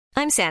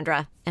I'm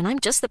Sandra, and I'm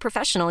just the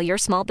professional your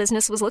small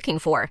business was looking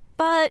for.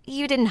 But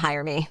you didn't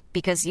hire me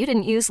because you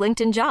didn't use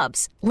LinkedIn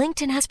Jobs.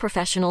 LinkedIn has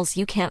professionals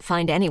you can't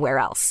find anywhere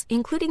else,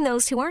 including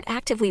those who aren't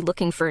actively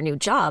looking for a new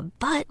job,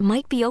 but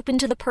might be open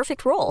to the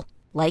perfect role,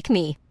 like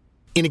me.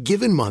 In a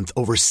given month,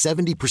 over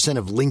 70%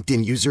 of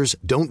LinkedIn users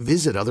don't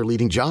visit other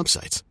leading job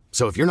sites.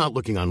 So if you're not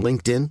looking on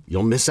LinkedIn,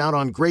 you'll miss out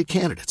on great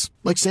candidates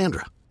like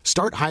Sandra.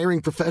 Start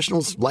hiring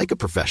professionals like a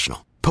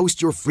professional.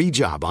 Post your free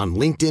job on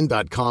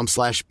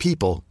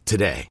linkedin.com/people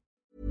today.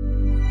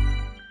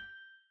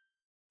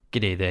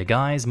 G'day there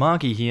guys,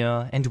 Marky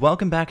here, and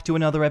welcome back to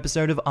another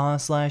episode of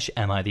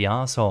r/Am I the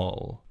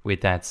Arsehole?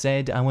 With that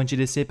said, I want you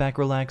to sit back,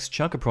 relax,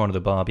 chuck a prawn to the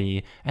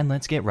Barbie, and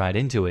let's get right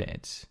into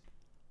it.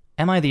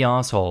 Am I the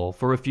arsehole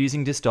for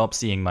refusing to stop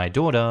seeing my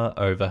daughter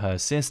over her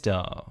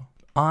sister?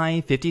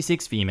 I,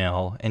 56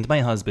 female, and my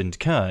husband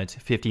Kurt,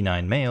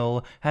 59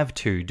 male, have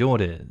two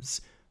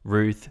daughters.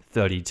 Ruth,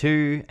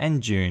 32,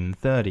 and June,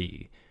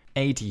 30.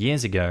 8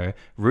 years ago,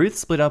 Ruth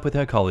split up with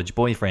her college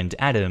boyfriend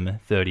Adam,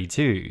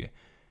 32.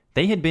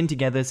 They had been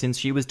together since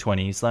she was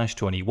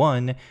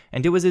 20/21,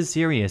 and it was as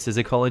serious as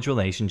a college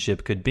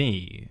relationship could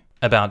be.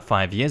 About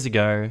 5 years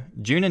ago,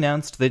 June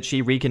announced that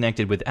she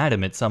reconnected with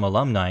Adam at some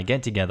alumni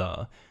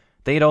get-together.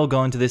 They had all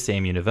gone to the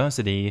same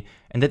university,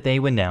 and that they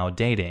were now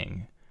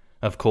dating.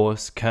 Of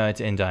course, Kurt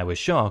and I were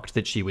shocked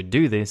that she would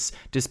do this,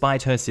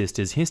 despite her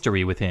sister's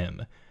history with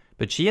him.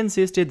 But she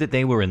insisted that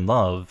they were in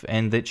love,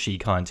 and that she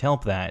can't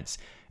help that,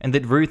 and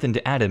that Ruth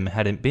and Adam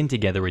hadn't been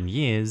together in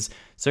years,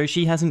 so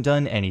she hasn't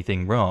done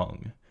anything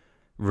wrong.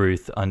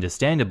 Ruth,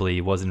 understandably,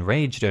 was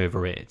enraged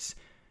over it.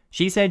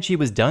 She said she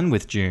was done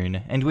with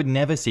June, and would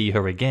never see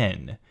her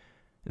again.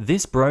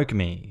 This broke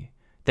me.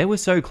 They were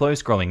so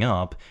close growing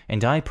up,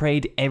 and I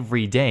prayed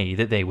every day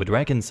that they would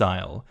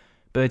reconcile.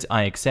 But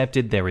I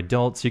accepted they're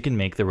adults who can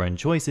make their own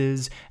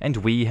choices, and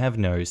we have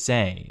no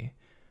say.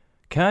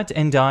 Kurt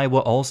and I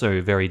were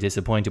also very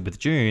disappointed with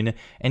June,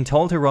 and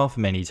told her off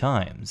many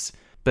times.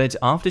 But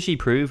after she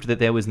proved that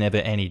there was never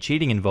any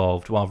cheating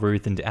involved while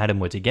Ruth and Adam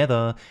were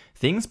together,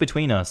 things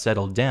between us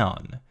settled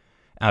down.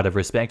 Out of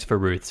respect for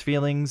Ruth's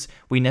feelings,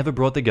 we never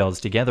brought the girls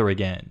together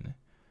again.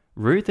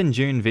 Ruth and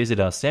June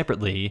visit us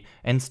separately,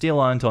 and still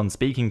aren't on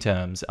speaking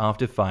terms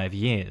after 5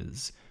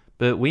 years.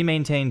 But we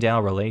maintained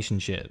our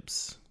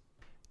relationships.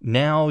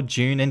 Now,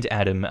 June and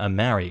Adam are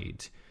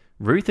married.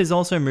 Ruth has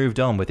also moved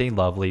on with a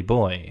lovely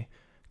boy.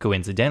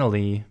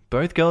 Coincidentally,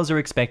 both girls are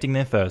expecting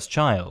their first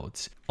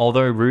child,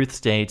 although Ruth's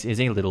date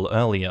is a little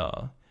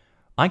earlier.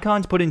 I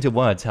can't put into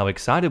words how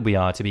excited we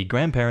are to be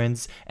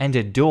grandparents and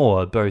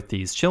adore both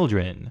these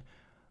children.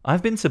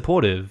 I've been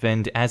supportive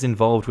and as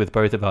involved with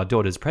both of our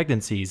daughters'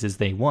 pregnancies as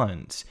they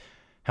want.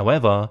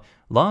 However,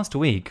 last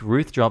week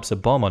Ruth drops a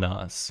bomb on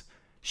us.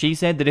 She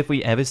said that if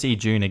we ever see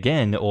June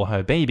again or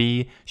her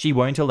baby, she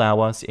won't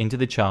allow us into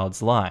the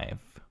child's life.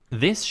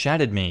 This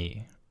shattered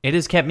me. It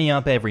has kept me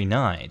up every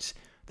night.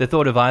 The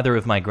thought of either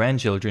of my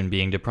grandchildren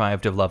being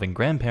deprived of loving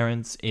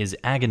grandparents is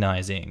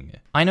agonizing.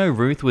 I know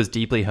Ruth was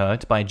deeply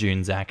hurt by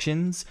June's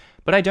actions,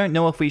 but I don't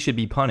know if we should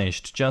be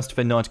punished just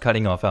for not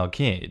cutting off our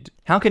kid.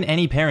 How can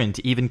any parent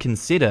even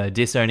consider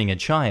disowning a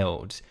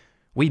child?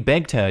 We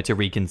begged her to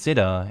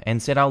reconsider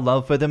and said our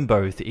love for them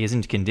both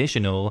isn't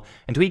conditional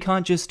and we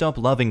can't just stop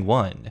loving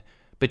one,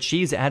 but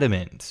she's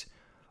adamant.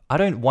 I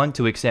don't want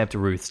to accept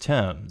Ruth's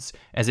terms,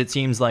 as it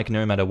seems like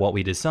no matter what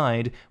we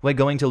decide, we're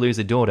going to lose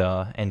a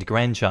daughter and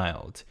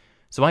grandchild.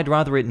 So I'd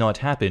rather it not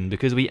happen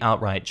because we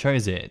outright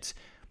chose it.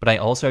 But I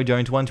also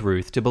don't want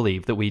Ruth to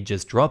believe that we'd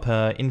just drop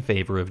her in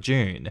favor of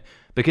June,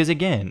 because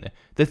again,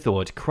 the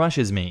thought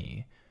crushes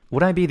me.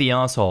 Would I be the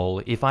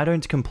asshole if I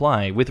don't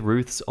comply with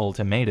Ruth's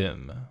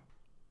ultimatum?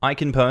 I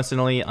can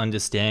personally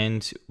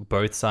understand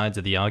both sides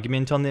of the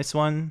argument on this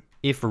one.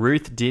 If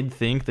Ruth did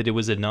think that it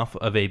was enough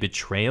of a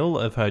betrayal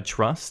of her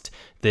trust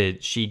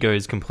that she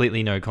goes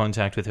completely no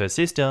contact with her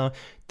sister,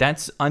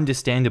 that's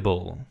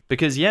understandable.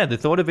 Because yeah, the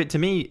thought of it to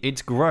me,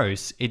 it's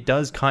gross. It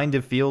does kind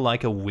of feel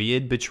like a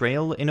weird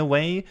betrayal in a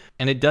way,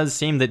 and it does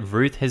seem that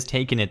Ruth has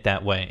taken it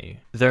that way.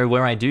 Though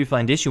where I do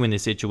find issue in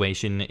this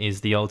situation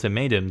is the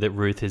ultimatum that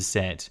Ruth has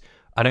set.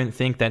 I don't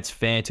think that's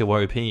fair to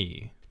OP.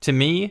 To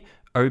me,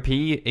 OP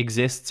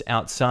exists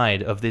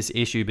outside of this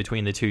issue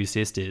between the two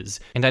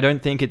sisters, and I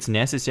don't think it's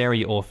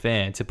necessary or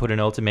fair to put an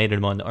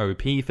ultimatum on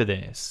OP for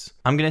this.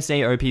 I'm gonna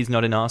say OP's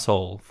not an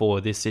asshole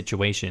for this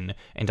situation,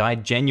 and I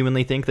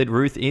genuinely think that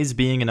Ruth is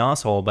being an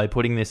asshole by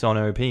putting this on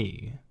OP.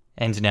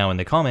 And now in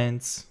the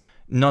comments,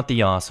 not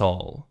the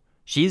asshole.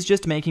 She's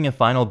just making a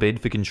final bid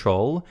for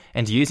control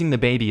and using the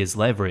baby as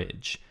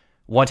leverage.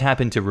 What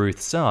happened to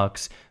Ruth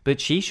sucks, but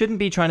she shouldn't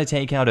be trying to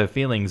take out her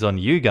feelings on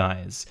you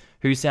guys,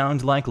 who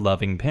sound like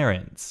loving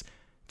parents.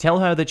 Tell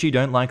her that you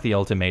don't like the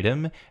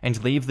ultimatum,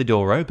 and leave the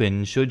door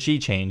open should she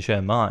change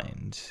her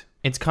mind.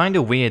 It's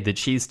kinda weird that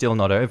she's still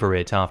not over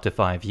it after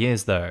 5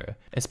 years though,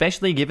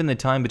 especially given the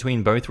time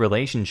between both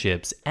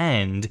relationships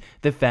and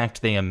the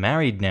fact they are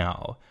married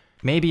now.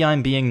 Maybe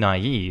I'm being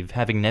naive,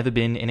 having never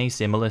been in a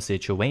similar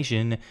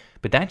situation,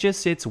 but that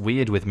just sits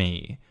weird with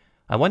me.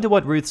 I wonder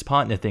what Ruth's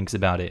partner thinks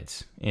about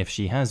it, if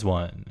she has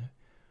one.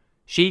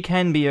 She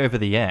can be over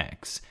the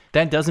ex.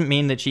 That doesn't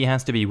mean that she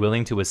has to be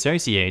willing to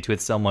associate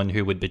with someone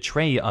who would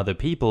betray other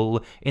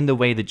people in the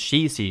way that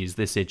she sees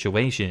the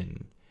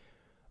situation.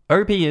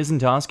 OP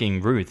isn't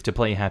asking Ruth to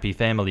play happy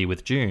family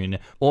with June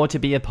or to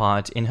be a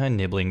part in her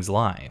nibbling's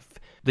life.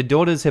 The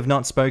daughters have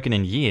not spoken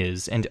in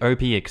years, and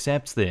OP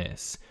accepts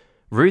this.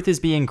 Ruth is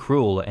being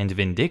cruel and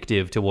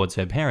vindictive towards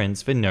her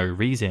parents for no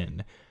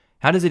reason.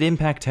 How does it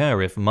impact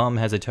her if Mum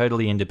has a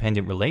totally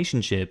independent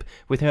relationship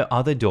with her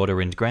other daughter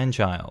and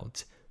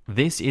grandchild?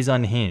 This is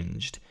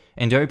unhinged,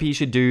 and OP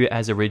should do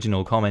as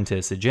original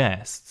commenter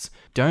suggests.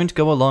 Don't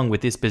go along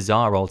with this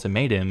bizarre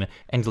ultimatum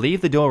and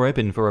leave the door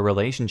open for a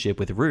relationship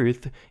with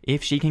Ruth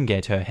if she can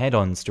get her head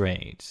on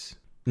straight.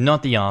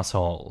 Not the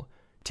asshole.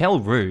 Tell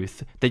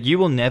Ruth that you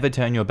will never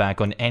turn your back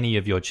on any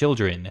of your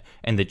children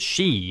and that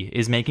she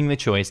is making the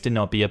choice to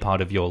not be a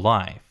part of your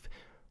life.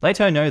 Let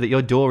her know that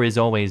your door is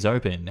always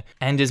open,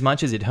 and as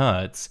much as it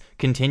hurts,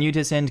 continue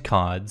to send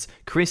cards,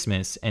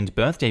 Christmas, and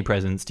birthday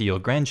presents to your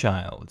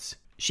grandchild.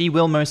 She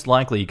will most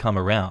likely come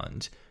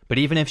around, but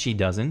even if she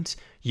doesn't,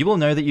 you will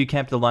know that you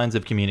kept the lines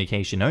of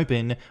communication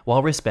open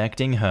while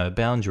respecting her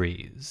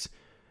boundaries.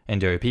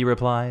 And OP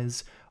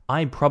replies,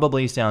 I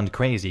probably sound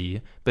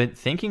crazy, but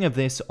thinking of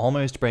this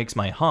almost breaks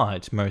my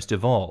heart most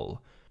of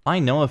all. I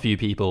know a few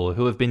people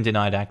who have been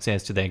denied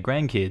access to their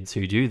grandkids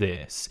who do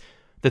this.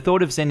 The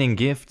thought of sending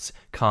gifts,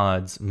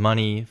 cards,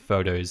 money,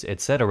 photos,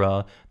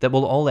 etc. that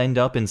will all end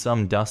up in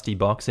some dusty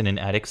box in an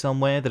attic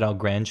somewhere that our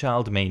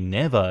grandchild may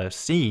never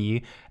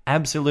see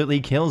absolutely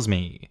kills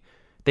me.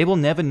 They will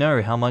never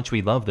know how much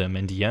we love them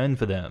and yearn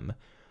for them.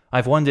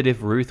 I've wondered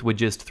if Ruth would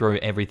just throw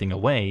everything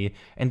away,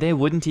 and there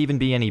wouldn't even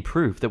be any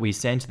proof that we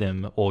sent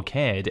them or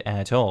cared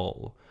at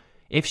all.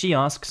 If she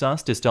asks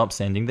us to stop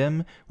sending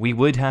them, we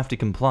would have to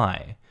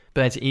comply.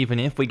 But even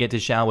if we get to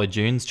shower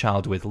June's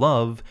child with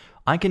love,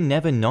 I can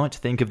never not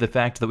think of the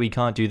fact that we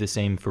can't do the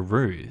same for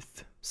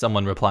Ruth.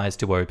 Someone replies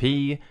to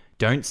OP,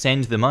 don't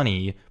send the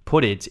money,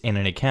 put it in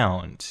an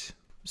account.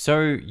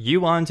 So,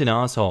 you aren't an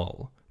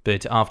asshole.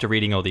 But after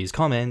reading all these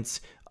comments,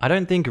 I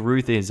don't think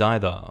Ruth is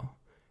either.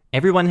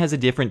 Everyone has a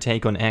different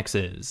take on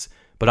exes,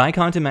 but I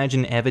can't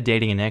imagine ever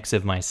dating an ex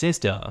of my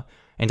sister,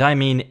 and I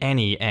mean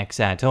any ex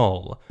at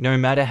all, no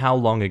matter how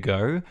long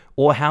ago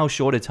or how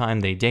short a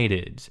time they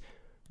dated.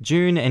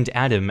 June and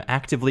Adam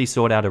actively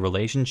sought out a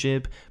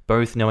relationship,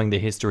 both knowing the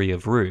history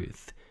of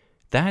Ruth.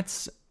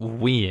 That's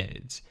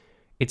weird.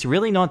 It's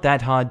really not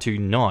that hard to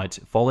not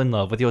fall in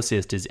love with your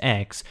sister's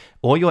ex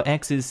or your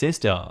ex's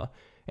sister.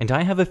 And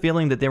I have a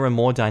feeling that there are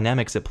more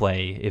dynamics at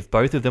play if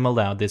both of them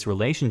allowed this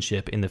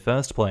relationship in the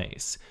first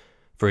place.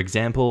 For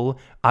example,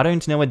 I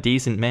don't know a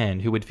decent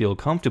man who would feel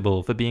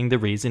comfortable for being the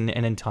reason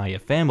an entire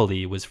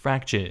family was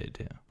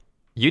fractured.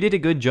 You did a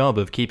good job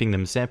of keeping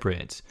them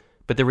separate,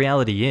 but the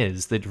reality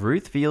is that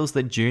Ruth feels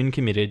that June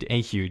committed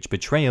a huge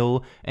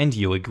betrayal, and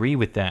you agree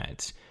with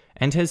that,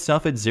 and has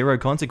suffered zero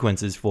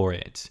consequences for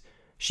it.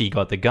 She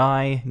got the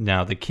guy,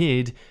 now the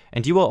kid,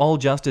 and you are all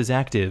just as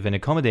active and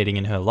accommodating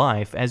in her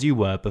life as you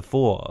were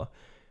before.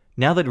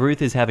 Now that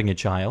Ruth is having a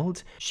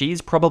child,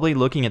 she's probably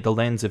looking at the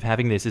lens of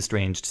having this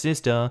estranged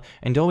sister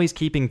and always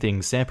keeping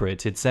things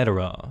separate,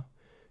 etc.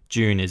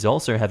 June is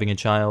also having a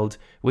child,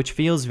 which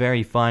feels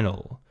very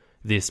final.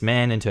 This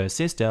man and her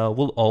sister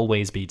will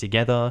always be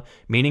together,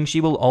 meaning she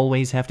will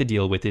always have to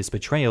deal with this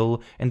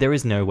betrayal, and there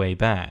is no way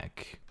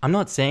back. I'm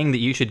not saying that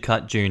you should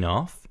cut June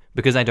off,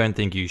 because I don't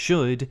think you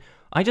should.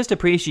 I just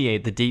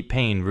appreciate the deep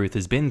pain Ruth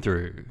has been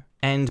through.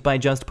 And by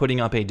just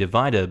putting up a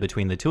divider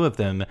between the two of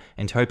them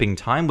and hoping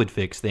time would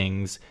fix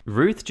things,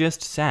 Ruth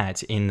just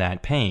sat in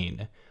that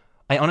pain.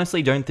 I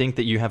honestly don't think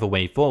that you have a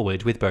way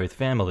forward with both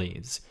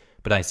families,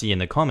 but I see in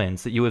the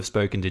comments that you have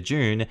spoken to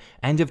June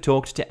and have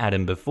talked to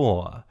Adam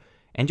before.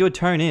 And your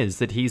tone is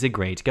that he's a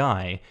great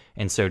guy,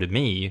 and so to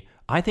me,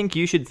 I think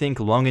you should think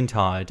long and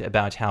hard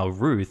about how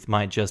Ruth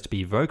might just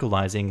be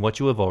vocalizing what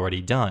you have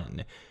already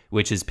done,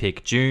 which is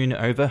pick June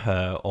over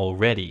her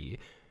already.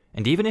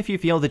 And even if you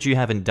feel that you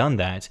haven't done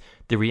that,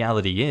 the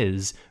reality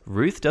is,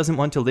 Ruth doesn't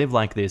want to live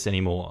like this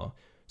anymore.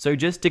 So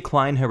just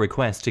decline her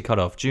request to cut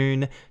off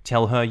June,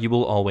 tell her you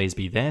will always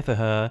be there for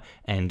her,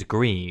 and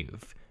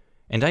grieve.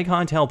 And I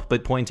can't help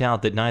but point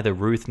out that neither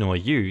Ruth nor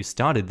you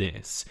started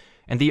this,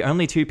 and the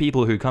only two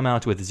people who come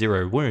out with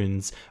zero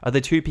wounds are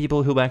the two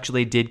people who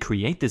actually did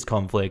create this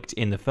conflict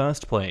in the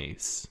first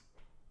place.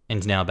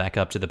 And now back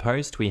up to the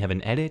post, we have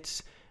an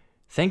edit.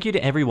 Thank you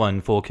to everyone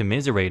for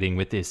commiserating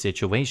with this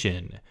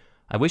situation.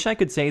 I wish I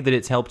could say that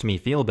it's helped me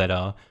feel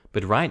better,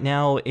 but right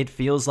now it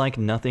feels like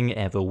nothing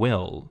ever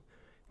will.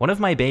 One of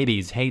my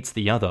babies hates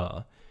the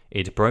other.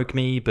 It broke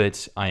me,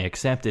 but I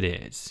accepted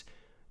it.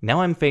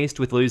 Now I'm faced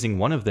with losing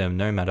one of them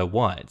no matter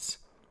what.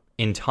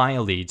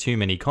 Entirely too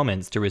many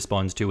comments to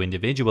respond to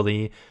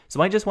individually,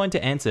 so I just want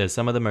to answer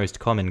some of the most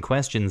common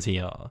questions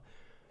here.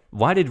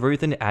 Why did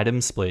Ruth and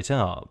Adam split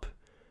up?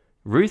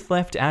 Ruth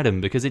left Adam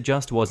because it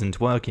just wasn't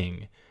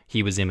working.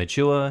 He was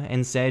immature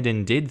and said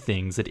and did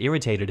things that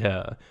irritated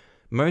her.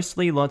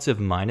 Mostly lots of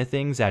minor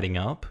things adding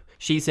up.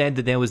 She said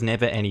that there was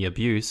never any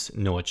abuse,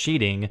 nor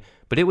cheating,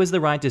 but it was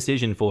the right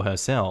decision for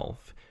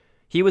herself.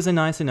 He was a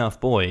nice enough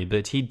boy,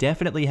 but he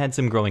definitely had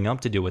some growing up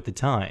to do at the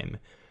time.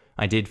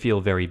 I did feel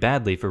very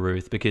badly for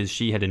Ruth because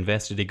she had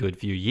invested a good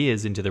few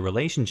years into the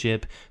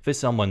relationship for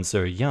someone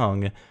so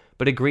young,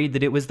 but agreed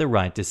that it was the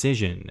right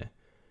decision.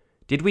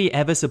 Did we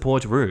ever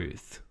support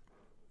Ruth?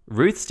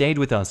 Ruth stayed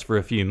with us for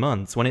a few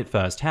months when it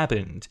first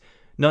happened.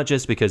 Not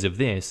just because of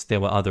this, there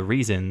were other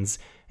reasons,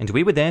 and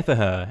we were there for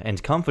her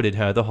and comforted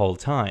her the whole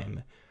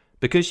time.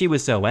 Because she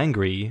was so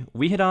angry,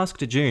 we had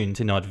asked June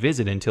to not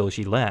visit until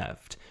she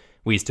left.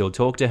 We still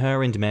talked to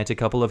her and met a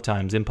couple of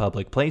times in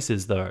public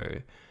places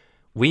though.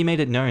 We made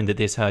it known that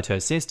this hurt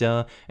her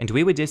sister, and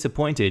we were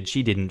disappointed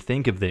she didn't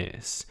think of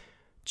this.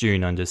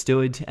 June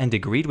understood and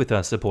agreed with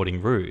us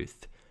supporting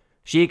Ruth.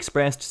 She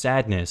expressed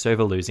sadness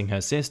over losing her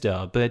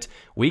sister, but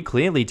we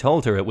clearly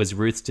told her it was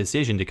Ruth's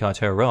decision to cut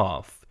her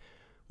off.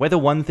 Whether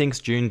one thinks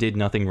June did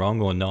nothing wrong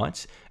or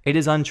not, it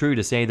is untrue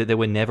to say that there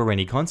were never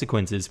any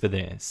consequences for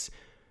this.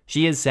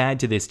 She is sad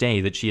to this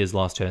day that she has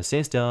lost her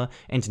sister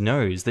and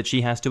knows that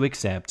she has to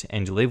accept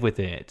and live with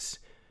it.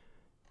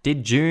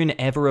 Did June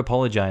ever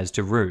apologize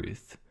to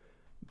Ruth?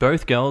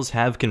 Both girls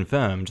have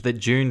confirmed that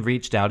June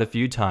reached out a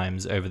few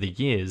times over the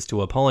years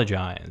to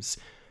apologize.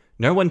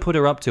 No one put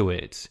her up to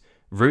it.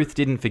 Ruth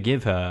didn't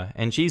forgive her,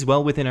 and she's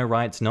well within her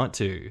rights not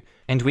to,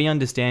 and we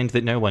understand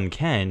that no one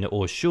can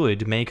or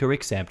should make her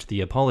accept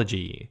the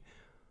apology.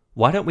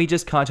 Why don't we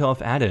just cut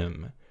off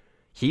Adam?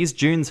 He's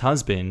June's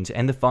husband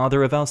and the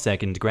father of our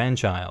second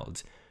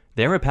grandchild.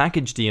 They're a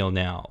package deal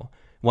now.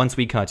 Once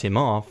we cut him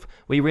off,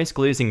 we risk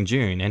losing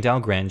June and our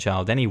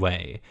grandchild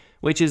anyway,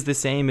 which is the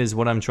same as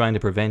what I'm trying to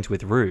prevent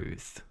with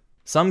Ruth.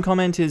 Some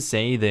commenters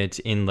say that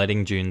in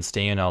letting June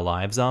stay in our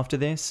lives after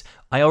this,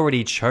 I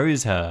already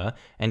chose her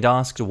and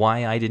asked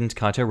why I didn't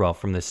cut her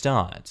off from the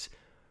start.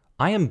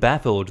 I am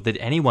baffled that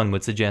anyone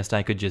would suggest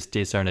I could just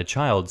disown a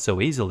child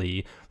so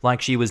easily,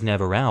 like she was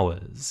never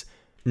ours.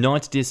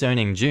 Not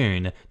disowning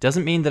June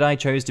doesn't mean that I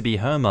chose to be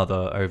her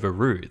mother over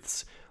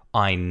Ruth's.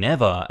 I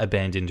never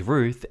abandoned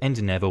Ruth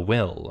and never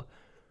will.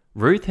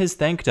 Ruth has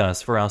thanked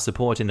us for our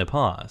support in the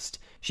past.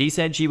 She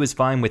said she was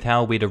fine with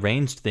how we'd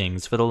arranged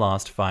things for the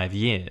last 5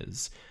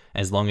 years.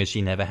 As long as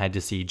she never had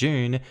to see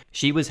June,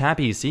 she was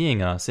happy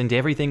seeing us and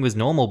everything was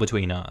normal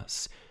between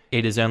us.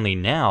 It is only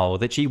now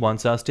that she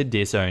wants us to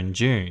disown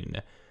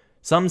June.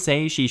 Some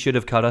say she should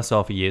have cut us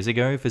off years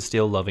ago for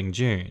still loving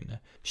June.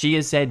 She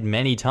has said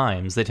many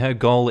times that her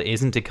goal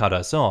isn't to cut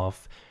us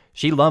off.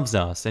 She loves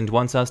us and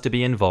wants us to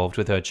be involved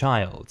with her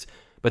child,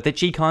 but that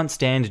she can't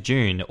stand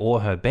June or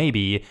her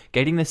baby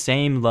getting the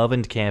same love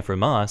and care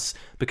from us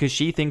because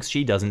she thinks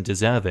she doesn't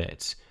deserve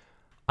it.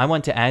 I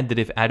want to add that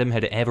if Adam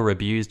had ever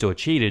abused or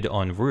cheated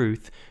on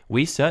Ruth,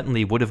 we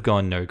certainly would have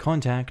gone no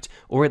contact,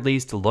 or at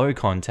least low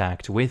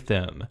contact, with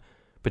them.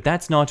 But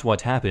that's not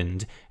what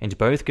happened, and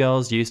both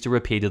girls used to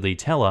repeatedly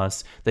tell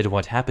us that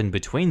what happened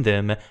between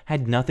them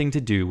had nothing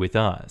to do with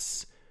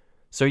us.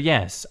 So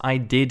yes, I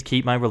did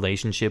keep my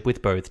relationship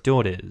with both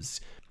daughters.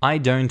 I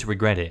don't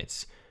regret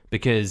it.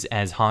 Because,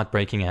 as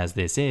heartbreaking as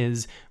this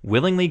is,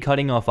 willingly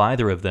cutting off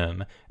either of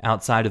them,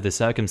 outside of the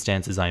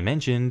circumstances I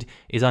mentioned,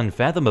 is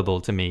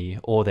unfathomable to me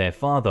or their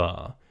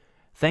father.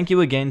 Thank you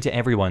again to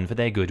everyone for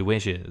their good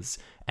wishes,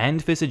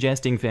 and for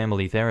suggesting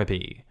family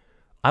therapy.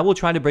 I will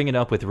try to bring it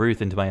up with Ruth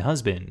and my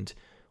husband.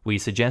 We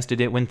suggested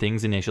it when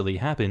things initially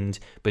happened,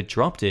 but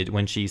dropped it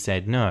when she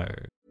said no.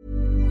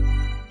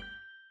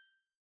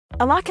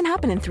 A lot can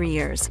happen in 3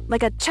 years,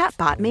 like a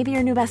chatbot may be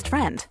your new best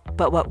friend.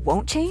 But what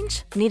won't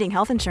change? Needing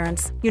health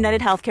insurance. United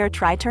Healthcare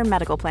Tri-Term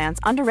Medical Plans,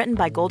 underwritten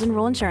by Golden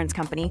Rule Insurance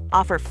Company,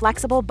 offer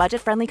flexible,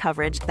 budget-friendly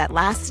coverage that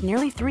lasts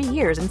nearly 3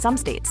 years in some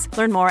states.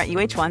 Learn more at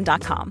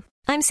uh1.com.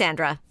 I'm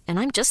Sandra, and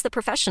I'm just the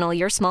professional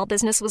your small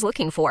business was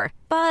looking for.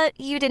 But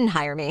you didn't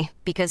hire me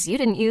because you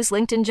didn't use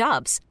LinkedIn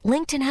Jobs.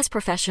 LinkedIn has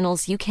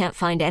professionals you can't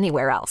find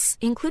anywhere else,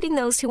 including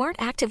those who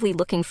aren't actively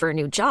looking for a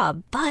new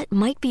job, but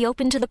might be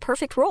open to the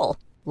perfect role,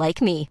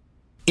 like me.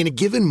 In a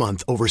given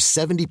month, over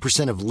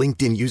 70% of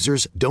LinkedIn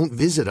users don't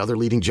visit other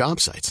leading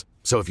job sites.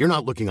 So if you're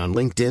not looking on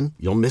LinkedIn,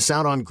 you'll miss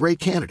out on great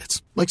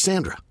candidates like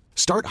Sandra.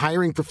 Start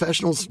hiring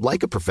professionals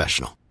like a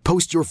professional.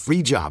 Post your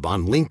free job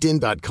on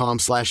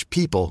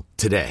linkedin.com/people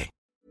today.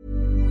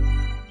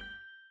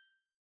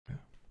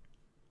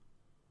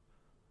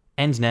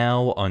 And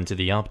now, onto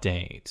the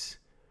update.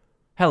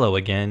 Hello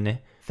again.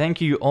 Thank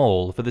you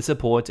all for the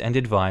support and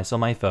advice on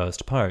my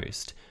first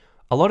post.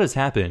 A lot has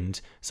happened,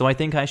 so I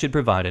think I should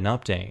provide an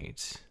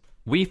update.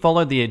 We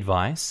followed the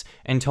advice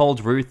and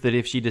told Ruth that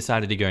if she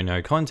decided to go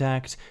no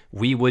contact,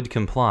 we would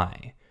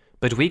comply.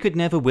 But we could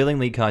never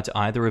willingly cut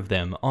either of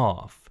them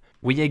off.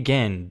 We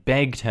again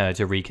begged her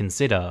to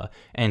reconsider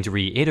and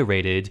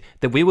reiterated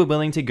that we were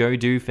willing to go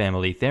do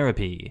family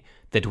therapy,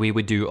 that we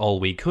would do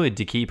all we could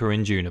to keep her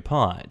and June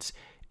apart,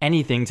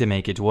 anything to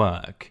make it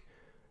work.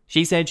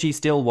 She said she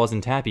still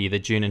wasn't happy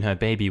that June and her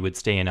baby would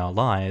stay in our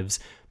lives,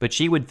 but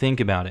she would think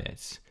about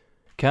it.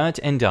 Kurt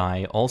and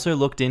I also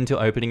looked into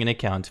opening an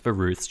account for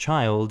Ruth's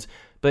child,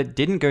 but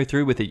didn't go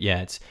through with it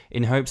yet,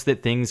 in hopes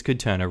that things could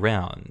turn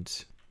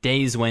around.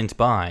 Days went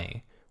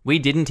by. We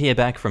didn't hear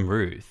back from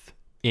Ruth.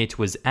 It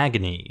was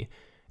agony.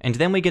 And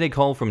then we get a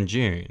call from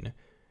June.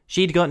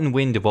 She'd gotten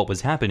wind of what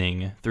was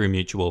happening through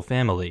mutual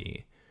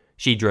family.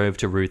 She drove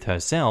to Ruth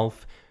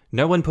herself.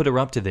 No one put her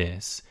up to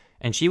this,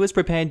 and she was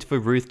prepared for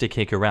Ruth to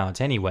kick her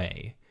out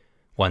anyway.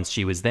 Once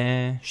she was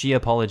there, she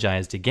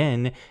apologized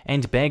again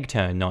and begged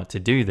her not to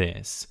do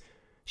this.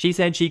 She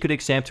said she could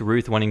accept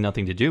Ruth wanting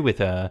nothing to do with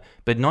her,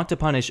 but not to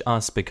punish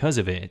us because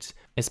of it,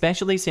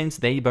 especially since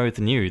they both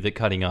knew that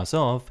cutting us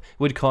off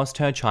would cost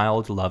her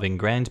child-loving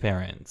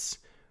grandparents.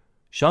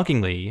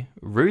 Shockingly,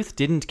 Ruth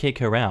didn't kick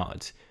her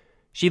out.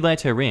 She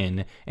let her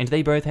in, and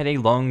they both had a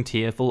long,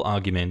 tearful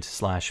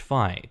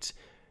argument/fight.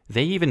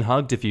 They even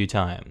hugged a few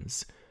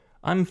times.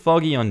 I'm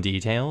foggy on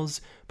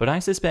details, but I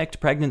suspect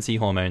pregnancy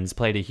hormones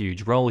played a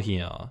huge role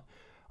here.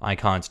 I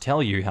can't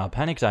tell you how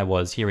panicked I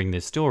was hearing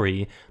this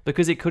story,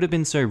 because it could have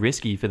been so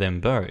risky for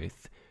them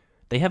both.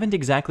 They haven't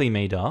exactly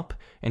made up,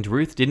 and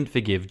Ruth didn't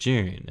forgive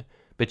June,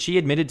 but she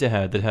admitted to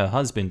her that her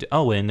husband,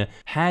 Owen,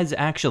 has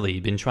actually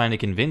been trying to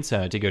convince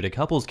her to go to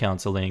couples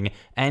counseling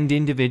and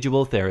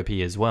individual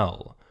therapy as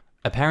well.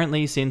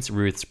 Apparently, since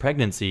Ruth's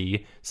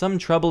pregnancy, some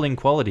troubling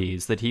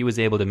qualities that he was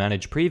able to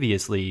manage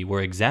previously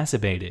were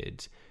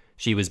exacerbated.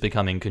 She was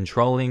becoming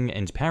controlling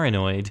and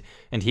paranoid,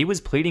 and he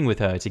was pleading with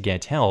her to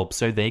get help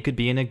so they could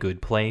be in a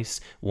good place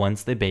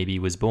once the baby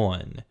was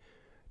born.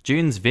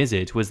 June's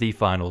visit was the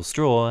final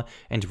straw,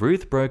 and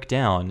Ruth broke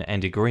down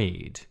and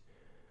agreed.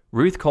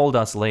 Ruth called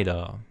us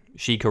later.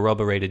 She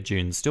corroborated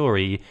June's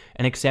story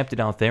and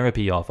accepted our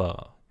therapy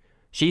offer.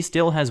 She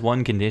still has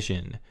one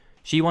condition.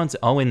 She wants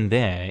Owen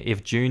there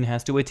if June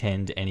has to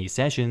attend any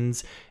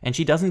sessions, and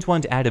she doesn't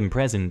want Adam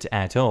present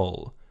at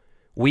all.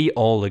 We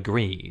all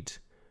agreed.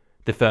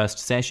 The first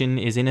session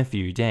is in a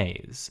few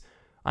days.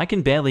 I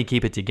can barely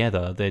keep it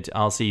together that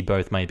I'll see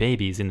both my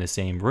babies in the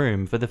same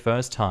room for the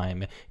first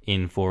time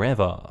in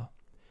forever.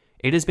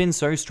 It has been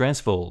so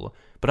stressful,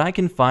 but I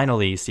can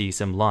finally see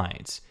some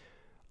light.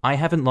 I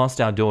haven't lost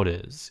our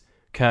daughters.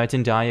 Kurt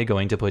and I are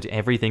going to put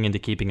everything into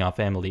keeping our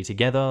family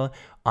together.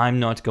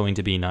 I'm not going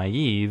to be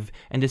naive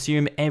and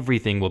assume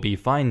everything will be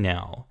fine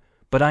now,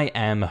 but I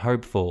am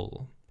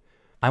hopeful.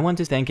 I want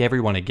to thank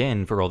everyone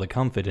again for all the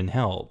comfort and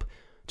help.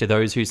 To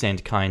those who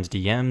sent kind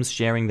DMs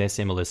sharing their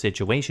similar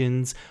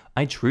situations,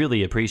 I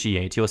truly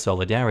appreciate your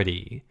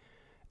solidarity.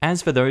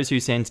 As for those who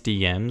sent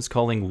DMs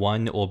calling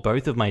one or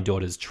both of my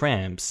daughters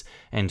tramps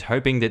and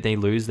hoping that they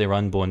lose their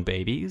unborn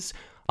babies,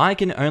 I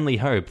can only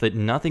hope that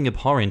nothing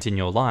abhorrent in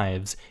your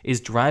lives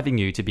is driving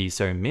you to be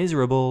so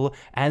miserable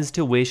as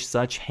to wish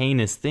such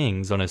heinous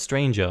things on a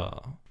stranger.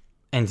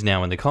 And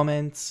now in the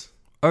comments,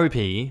 OP,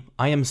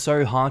 I am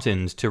so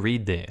heartened to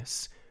read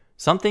this.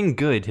 Something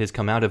good has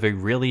come out of a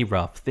really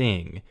rough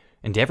thing,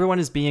 and everyone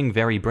is being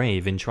very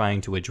brave in trying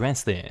to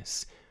address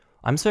this.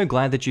 I'm so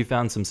glad that you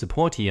found some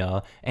support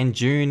here, and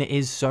June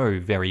is so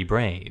very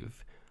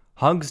brave.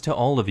 Hugs to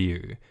all of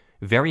you.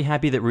 Very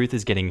happy that Ruth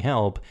is getting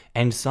help,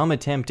 and some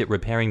attempt at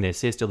repairing their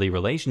sisterly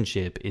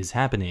relationship is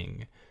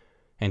happening.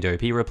 And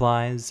OP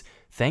replies,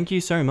 thank you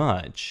so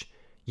much.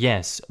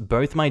 Yes,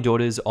 both my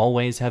daughters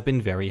always have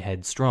been very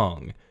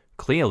headstrong,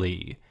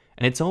 clearly,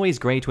 and it's always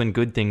great when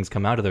good things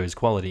come out of those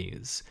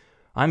qualities.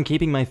 I'm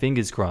keeping my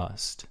fingers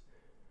crossed.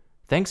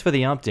 Thanks for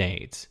the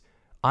update.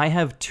 I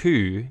have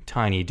 2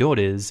 tiny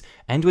daughters,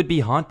 and would be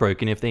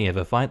heartbroken if they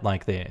ever fight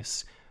like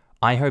this.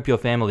 I hope your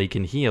family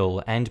can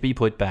heal and be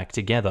put back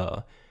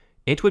together.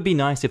 It would be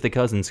nice if the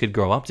cousins could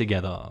grow up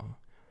together.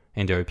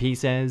 And OP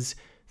says,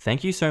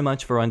 thank you so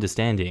much for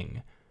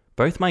understanding.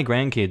 Both my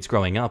grandkids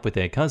growing up with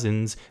their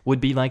cousins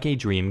would be like a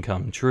dream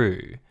come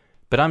true.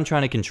 But I'm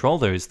trying to control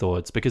those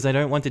thoughts because I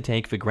don't want to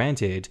take for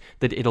granted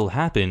that it'll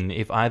happen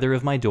if either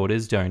of my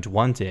daughters don't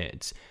want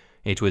it.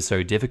 It was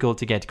so difficult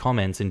to get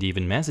comments and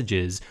even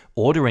messages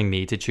ordering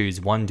me to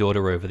choose one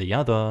daughter over the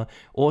other,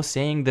 or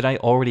saying that I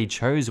already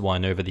chose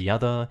one over the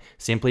other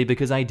simply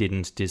because I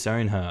didn't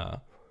disown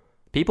her.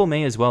 People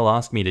may as well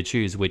ask me to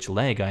choose which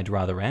leg I'd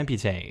rather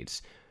amputate.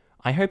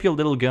 I hope your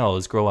little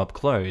girls grow up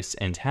close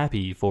and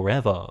happy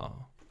forever.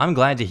 I'm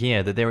glad to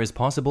hear that there is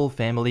possible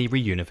family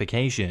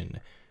reunification.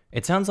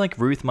 It sounds like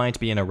Ruth might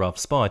be in a rough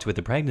spot with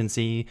the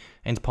pregnancy,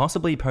 and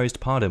possibly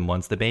postpartum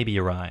once the baby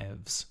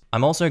arrives.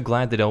 I'm also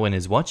glad that Owen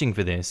is watching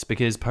for this,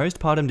 because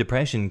postpartum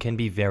depression can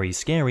be very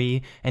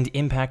scary and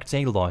impacts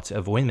a lot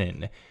of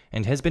women,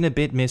 and has been a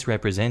bit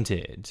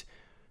misrepresented.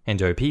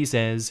 And OP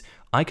says,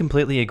 I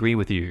completely agree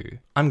with you.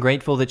 I'm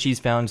grateful that she's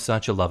found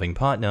such a loving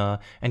partner,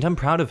 and I'm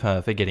proud of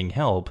her for getting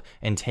help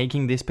and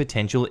taking this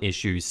potential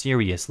issue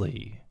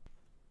seriously.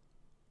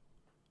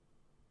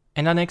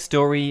 And our next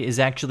story is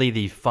actually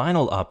the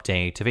final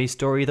update of a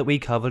story that we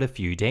covered a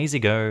few days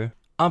ago.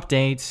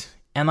 Update: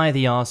 am I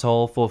the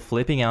asshole for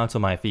flipping out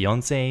on my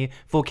fiancé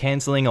for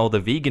cancelling all the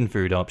vegan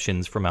food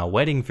options from our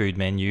wedding food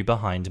menu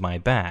behind my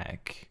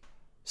back?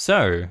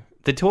 So,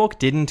 the talk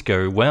didn't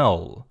go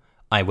well.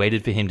 I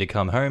waited for him to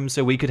come home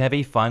so we could have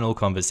a final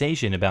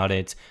conversation about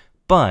it,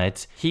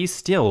 but he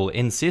still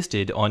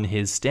insisted on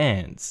his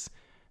stance.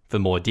 For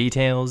more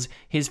details,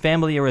 his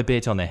family are a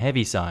bit on the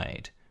heavy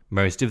side.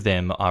 Most of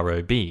them are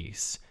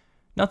obese.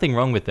 Nothing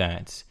wrong with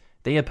that.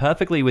 They are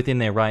perfectly within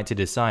their right to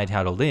decide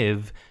how to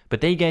live,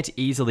 but they get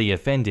easily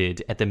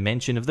offended at the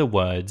mention of the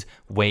words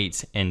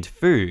weight and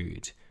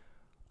food.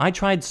 I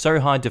tried so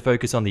hard to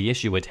focus on the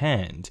issue at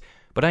hand,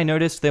 but I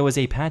noticed there was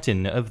a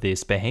pattern of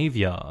this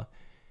behavior.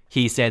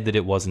 He said that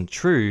it wasn't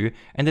true,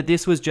 and that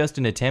this was just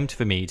an attempt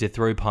for me to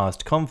throw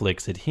past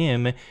conflicts at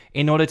him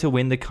in order to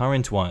win the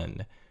current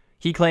one.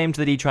 He claimed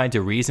that he tried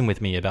to reason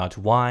with me about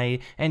why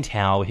and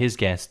how his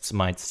guests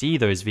might see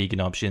those vegan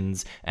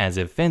options as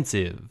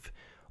offensive.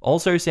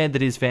 Also said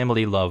that his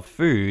family love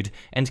food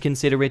and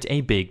consider it a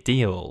big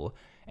deal,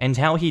 and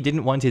how he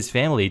didn't want his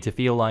family to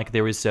feel like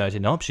there is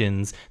certain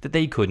options that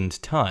they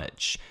couldn't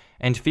touch,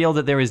 and feel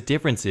that there is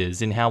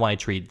differences in how I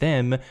treat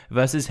them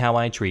versus how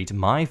I treat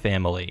my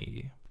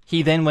family.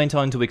 He then went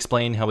on to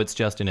explain how it's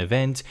just an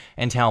event,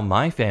 and how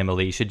my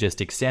family should just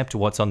accept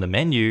what's on the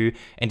menu,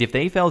 and if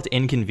they felt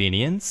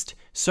inconvenienced,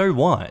 so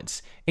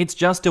what? It's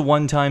just a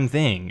one-time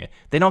thing.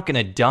 They're not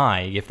gonna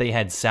die if they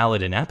had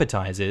salad and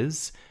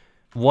appetizers.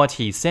 What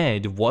he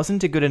said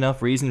wasn't a good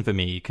enough reason for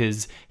me,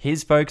 because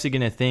his folks are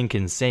gonna think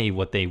and say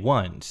what they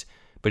want.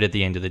 But at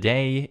the end of the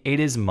day, it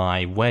is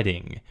my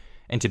wedding.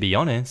 And to be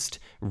honest,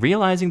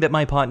 realizing that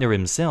my partner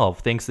himself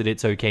thinks that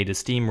it's okay to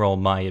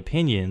steamroll my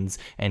opinions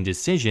and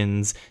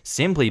decisions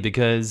simply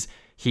because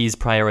he's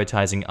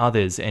prioritizing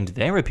others and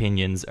their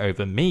opinions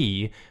over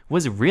me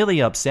was really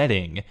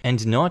upsetting,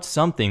 and not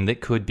something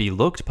that could be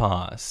looked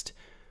past.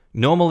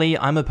 Normally,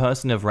 I'm a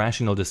person of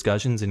rational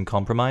discussions and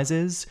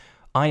compromises.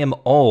 I am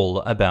all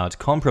about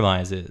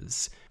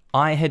compromises.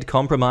 I had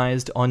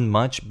compromised on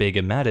much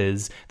bigger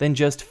matters than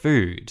just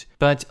food,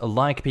 but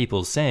like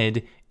people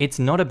said, it's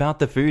not about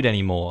the food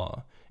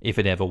anymore, if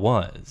it ever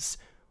was.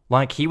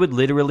 Like, he would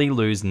literally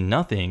lose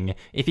nothing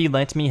if he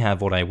let me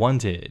have what I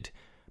wanted,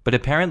 but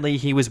apparently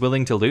he was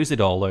willing to lose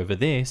it all over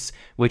this,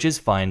 which is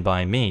fine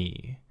by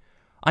me.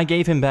 I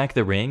gave him back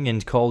the ring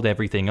and called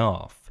everything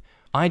off.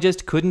 I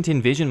just couldn't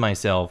envision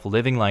myself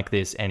living like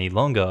this any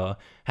longer,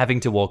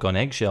 having to walk on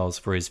eggshells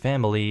for his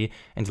family,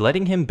 and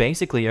letting him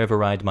basically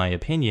override my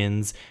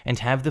opinions and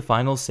have the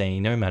final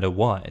say no matter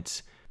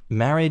what.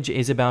 Marriage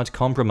is about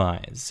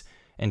compromise,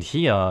 and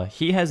here,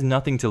 he has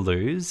nothing to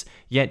lose,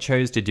 yet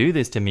chose to do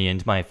this to me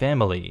and my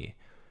family.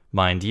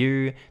 Mind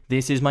you,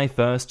 this is my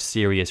first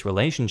serious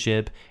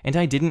relationship, and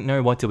I didn't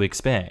know what to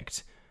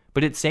expect.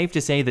 But it's safe to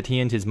say that he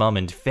and his mum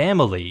and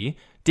family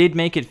did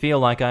make it feel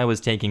like I was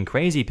taking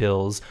crazy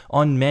pills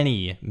on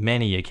many,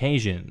 many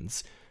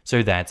occasions.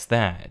 So that's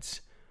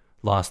that.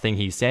 Last thing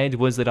he said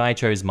was that I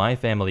chose my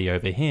family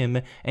over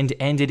him and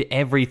ended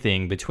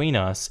everything between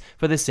us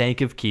for the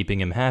sake of keeping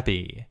him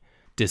happy.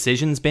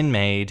 Decision's been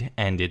made,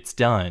 and it's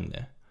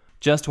done.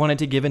 Just wanted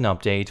to give an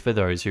update for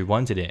those who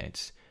wanted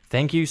it.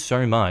 Thank you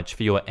so much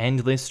for your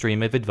endless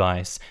stream of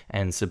advice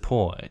and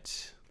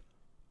support.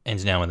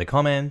 And now in the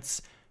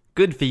comments,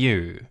 good for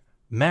you.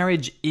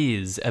 Marriage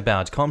is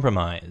about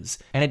compromise,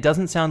 and it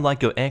doesn't sound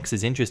like your ex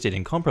is interested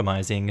in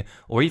compromising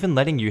or even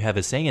letting you have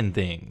a say in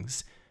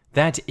things.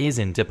 That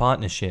isn't a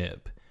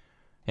partnership.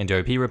 And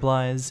OP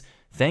replies,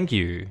 thank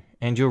you,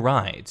 and you're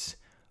right.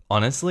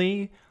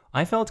 Honestly,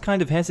 I felt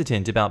kind of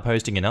hesitant about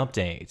posting an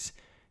update.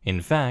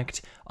 In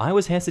fact, I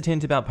was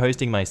hesitant about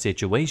posting my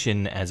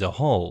situation as a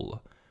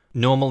whole.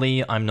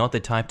 Normally, I'm not the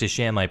type to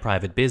share my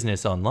private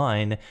business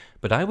online,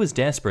 but I was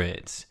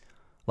desperate.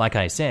 Like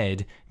I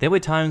said, there were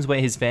times where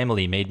his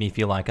family made me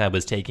feel like I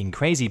was taking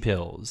crazy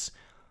pills.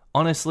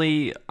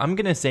 Honestly, I'm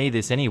gonna say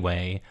this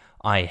anyway,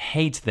 I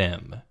hate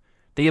them.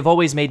 They have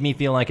always made me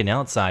feel like an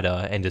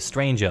outsider and a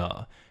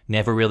stranger,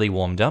 never really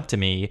warmed up to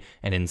me,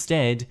 and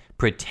instead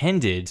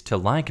pretended to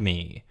like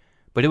me.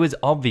 But it was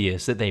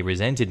obvious that they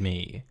resented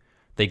me.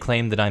 They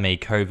claimed that I'm a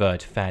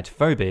covert fat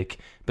phobic,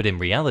 but in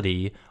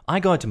reality, I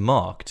got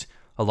mocked,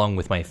 along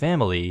with my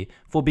family,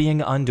 for being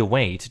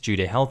underweight due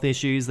to health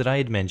issues that I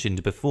had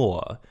mentioned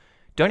before.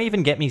 Don't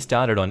even get me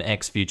started on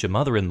ex-future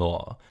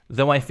mother-in-law,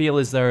 though I feel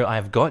as though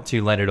I've got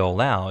to let it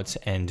all out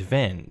and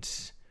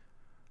vent.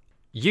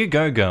 You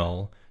go,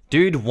 girl.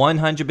 Dude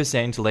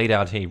 100% laid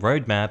out a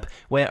roadmap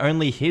where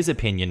only his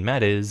opinion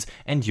matters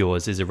and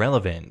yours is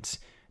irrelevant.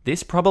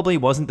 This probably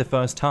wasn't the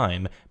first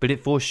time, but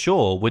it for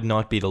sure would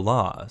not be the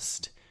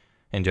last.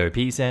 And OP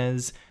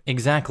says,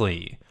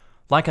 exactly.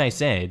 Like I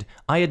said,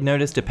 I had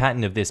noticed a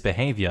pattern of this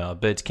behavior,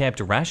 but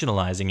kept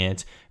rationalizing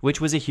it, which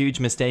was a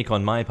huge mistake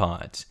on my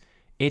part.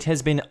 It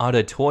has been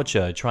utter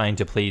torture trying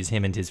to please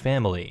him and his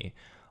family.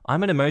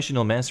 I'm an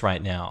emotional mess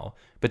right now,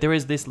 but there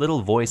is this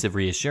little voice of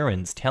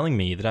reassurance telling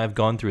me that I've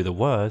gone through the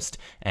worst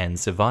and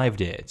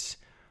survived it.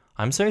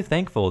 I'm so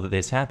thankful that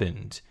this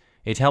happened.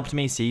 It helped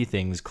me see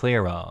things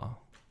clearer.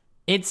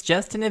 It's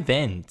just an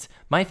event.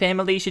 My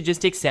family should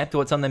just accept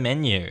what's on the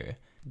menu.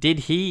 Did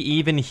he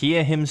even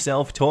hear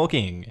himself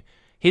talking?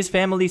 His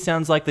family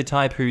sounds like the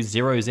type who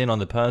zeroes in on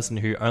the person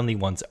who only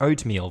wants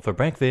oatmeal for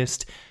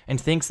breakfast and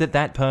thinks that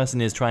that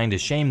person is trying to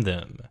shame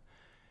them.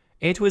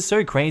 It was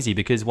so crazy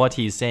because what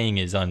he's saying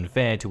is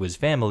unfair to his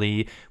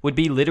family would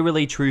be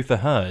literally true for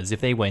hers if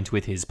they went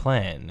with his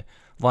plan.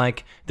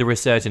 Like, there were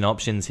certain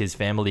options his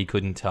family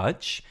couldn't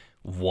touch?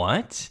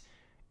 What?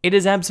 It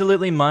is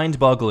absolutely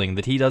mind-boggling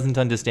that he doesn't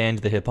understand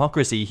the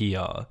hypocrisy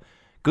here.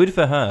 Good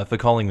for her for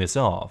calling this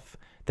off.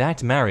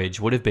 That marriage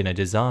would have been a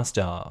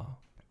disaster.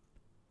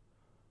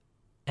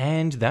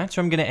 And that's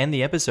where I'm going to end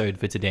the episode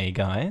for today,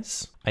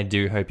 guys. I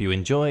do hope you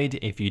enjoyed.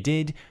 If you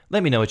did,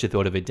 let me know what you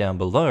thought of it down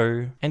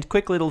below. And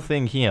quick little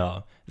thing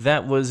here,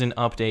 that was an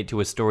update to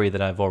a story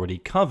that I've already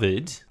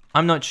covered.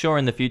 I'm not sure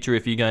in the future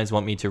if you guys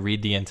want me to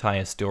read the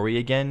entire story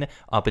again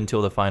up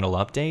until the final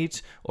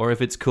update, or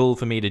if it's cool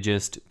for me to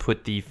just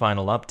put the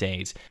final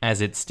update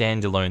as its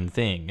standalone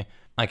thing.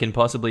 I can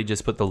possibly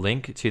just put the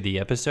link to the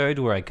episode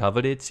where I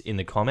covered it in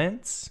the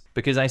comments,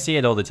 because I see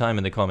it all the time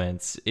in the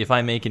comments. If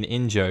I make an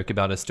in-joke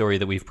about a story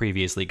that we've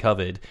previously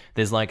covered,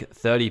 there's like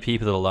 30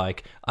 people that are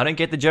like, I don't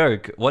get the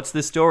joke, what's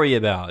the story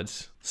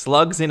about?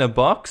 Slugs in a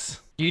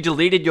box? You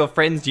deleted your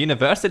friend's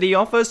university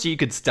offer so you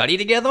could study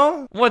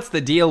together? What's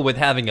the deal with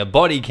having a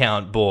body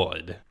count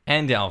board?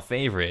 And our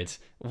favorite,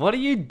 what are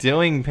you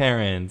doing,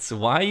 parents?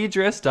 Why are you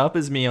dressed up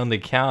as me on the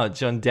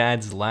couch on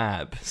Dad's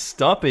lap?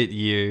 Stop it,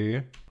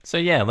 you. So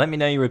yeah, let me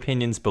know your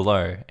opinions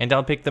below, and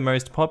I'll pick the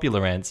most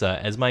popular answer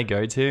as my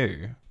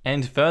go-to.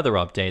 And further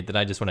update that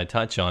I just want to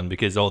touch on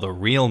because all the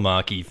real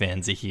Marky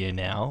fans are here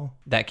now.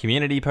 That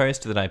community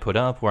post that I put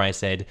up where I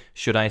said,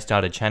 should I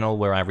start a channel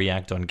where I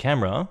react on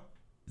camera?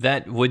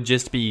 That would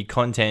just be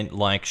content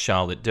like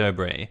Charlotte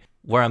Dobre,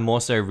 where I'm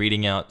also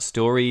reading out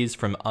stories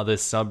from other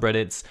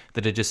subreddits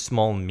that are just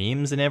small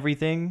memes and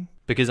everything,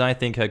 because I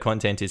think her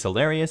content is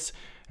hilarious,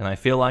 and I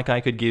feel like I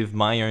could give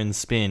my own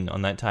spin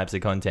on that types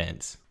of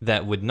content.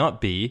 That would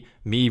not be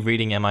me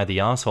reading Am I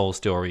the Asshole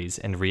stories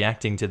and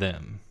reacting to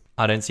them.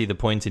 I don't see the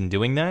point in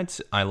doing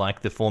that. I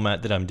like the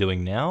format that I'm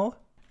doing now,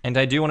 and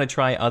I do want to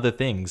try other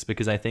things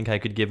because I think I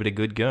could give it a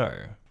good go.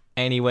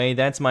 Anyway,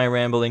 that's my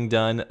rambling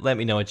done. Let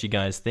me know what you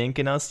guys think,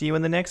 and I'll see you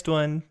in the next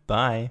one.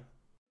 Bye.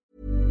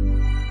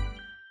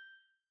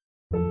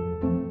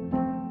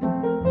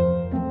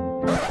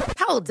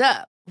 Hold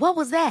up. What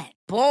was that?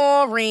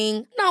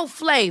 Boring. No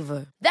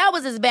flavor. That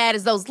was as bad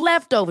as those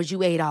leftovers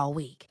you ate all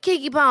week.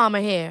 Keke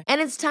Palmer here, and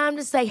it's time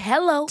to say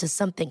hello to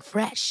something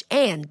fresh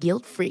and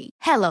guilt-free.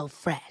 Hello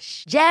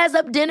Fresh. Jazz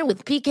up dinner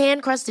with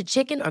pecan-crusted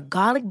chicken or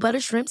garlic butter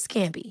shrimp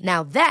scampi.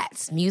 Now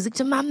that's music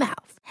to my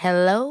mouth.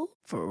 Hello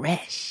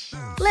Fresh.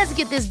 Let's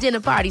get this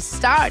dinner party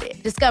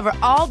started. Discover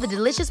all the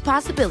delicious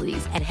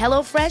possibilities at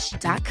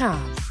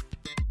HelloFresh.com.